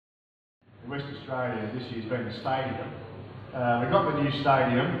West Australia this year's been the stadium. We've got the new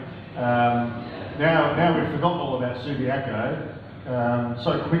stadium. Now we've forgotten all about Subiaco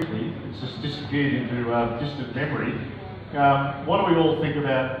so quickly. It's just disappeared into distant memory. What do we all think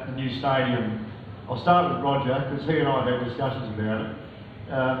about the new stadium? I'll start with Roger, because he and I have had discussions about it.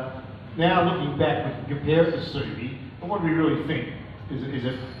 Now looking back, we can compare it to Subi, but what do we really think? Is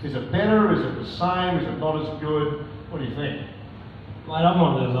it better? Is it the same? Is it not as good? What do you think? Mate, I'm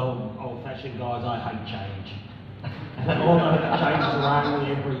one of those old-fashioned guys. I hate change. All that changes around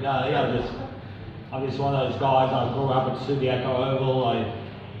me every day. I'm just one of those guys. I grew up at Subiaco Oval. I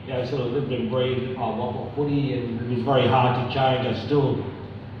sort of lived and breathed waffle footy, and it was very hard to change. I still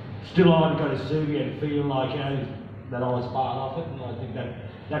like to go to Subi and feel like that I was part of it, and I think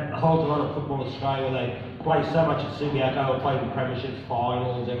that holds a lot of Football Australia. They play so much at Subiaco. I played in premierships,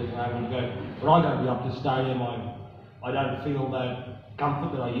 finals, everything. When I go to the Optus Stadium, I don't feel that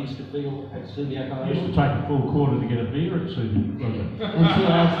comfort that I used to feel at Subiaco. I used to take a full quarter to get a beer at Subi, Roger. And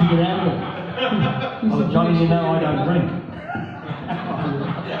still has to get out of it. Oh, Johnny, you know I don't drink.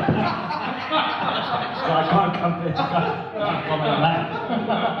 So I can't comment on that.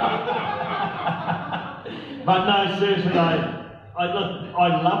 But no, seriously, I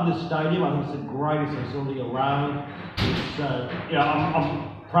love the stadium. I think it's the greatest facility around. It's,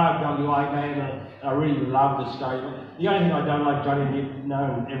 I'm proud WA man, and I really love the stadium. The only thing I don't like, Johnny, and you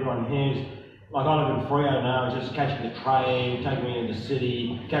know, everyone here is, like I live in Freo now, it's just catching the train, taking me into the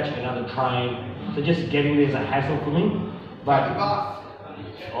city, catching another train. So just getting there is a hassle for me. But take the bus.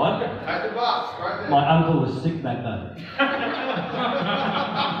 What? Take the bus, right there. My uncle was sick that day.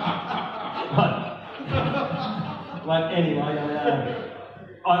 But anyway,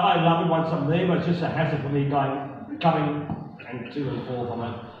 I love it once I'm there, but it's just a hassle for me coming and to and forth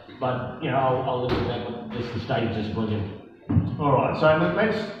on it. But I'll live with that. But the stadium's just brilliant. All right, so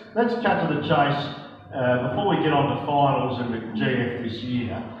let's cut to the chase. Before we get on to finals and the GF this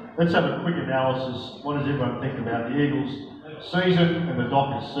year, let's have a quick analysis. What does everyone think about the Eagles' season and the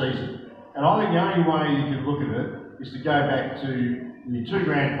Dockers' season? And I think the only way you can look at it is to go back to the two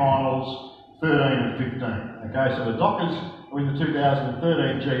grand finals, 13 and 15. Okay, so the Dockers win the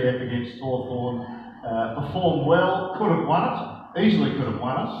 2013 GF against Hawthorn, performed well, could have won it, easily could have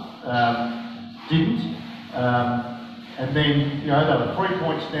won it, didn't. And then, they were 3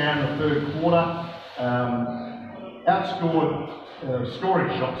 points down in the third quarter, outscored scoring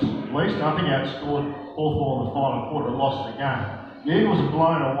shots at least, and I think outscored Hawthorn in the final quarter, lost the game. The Eagles were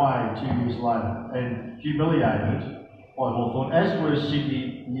blown away 2 years later and humiliated by Hawthorn, as were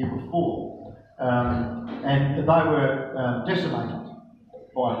Sydney the year before. And they were decimated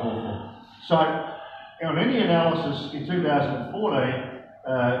by Hawthorn. So, on any analysis in 2014,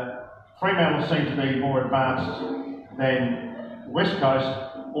 Fremantle seemed to be more advanced than West Coast,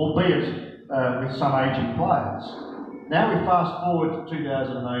 albeit with some ageing players. Now we fast forward to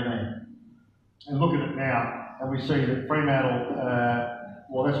 2018 and look at it now, and we see that Fremantle,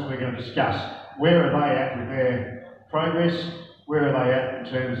 that's what we're going to discuss. Where are they at with their progress? Where are they at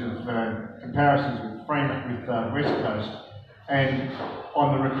in terms of comparisons with West Coast? And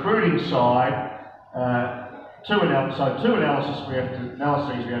on the recruiting side, two analyses we have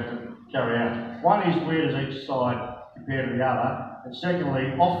to carry out. One is, where does each side compare to the other? And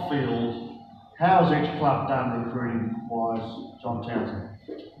secondly, off field, how's each club done recruiting-wise, John Townsend?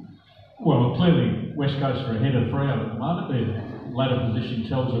 Well, clearly West Coast are ahead of Freo at the moment. Their ladder position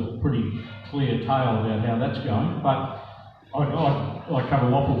tells a pretty clear tale about how that's going. But I cover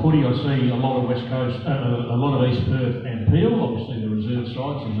waffle footy. I see a lot of West Coast, a lot of East Perth and Peel, obviously the reserve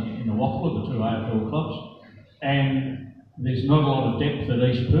sides in the waffle, the two AFL clubs. And there's not a lot of depth at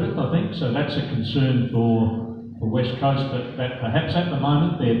East Perth, I think, so that's a concern for West Coast, but perhaps at the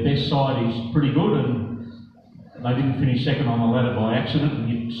moment their best side is pretty good, and they didn't finish second on the ladder by accident, and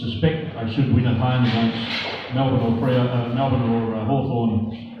you'd suspect they should win at home against Melbourne or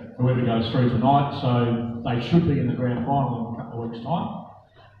Hawthorn, whoever goes through tonight, so they should be in the grand final in a couple of weeks' time.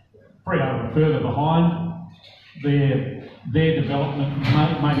 Freo are further behind. Their development,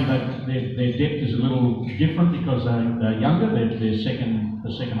 maybe their depth is a little different because they're younger. The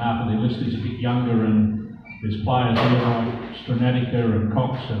second half of their list is a bit younger, and there's players there like Stranatica and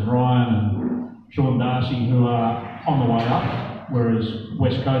Cox and Ryan and Sean Darcy who are on the way up, whereas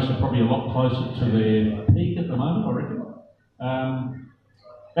West Coast are probably a lot closer to their peak at the moment, I reckon.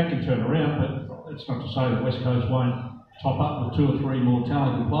 That can turn around, but it's not to say that West Coast won't top up with 2 or 3 more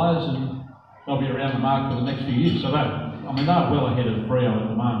talented players, and they'll be around the mark for the next few years. So they're well ahead of Freo at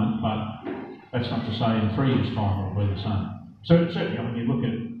the moment, but that's not to say in 3 years' time it'll be the same. So certainly, I mean, you look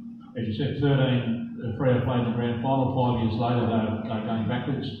at, as you said, 13 Freo played in the grand final. 5 years later, they're going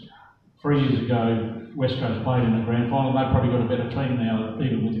backwards. 3 years ago, West Coast played in the grand final. They've probably got a better team now,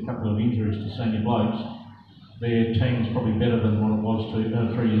 even with a couple of injuries to senior blokes. Their team's probably better than what it was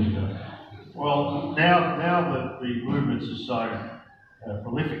 3 years ago. Well, now that the movements are so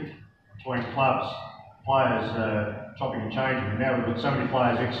prolific between clubs, players chopping and changing, and now we've got so many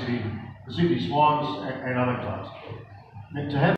players exiting the Sydney Swans and other clubs. And to have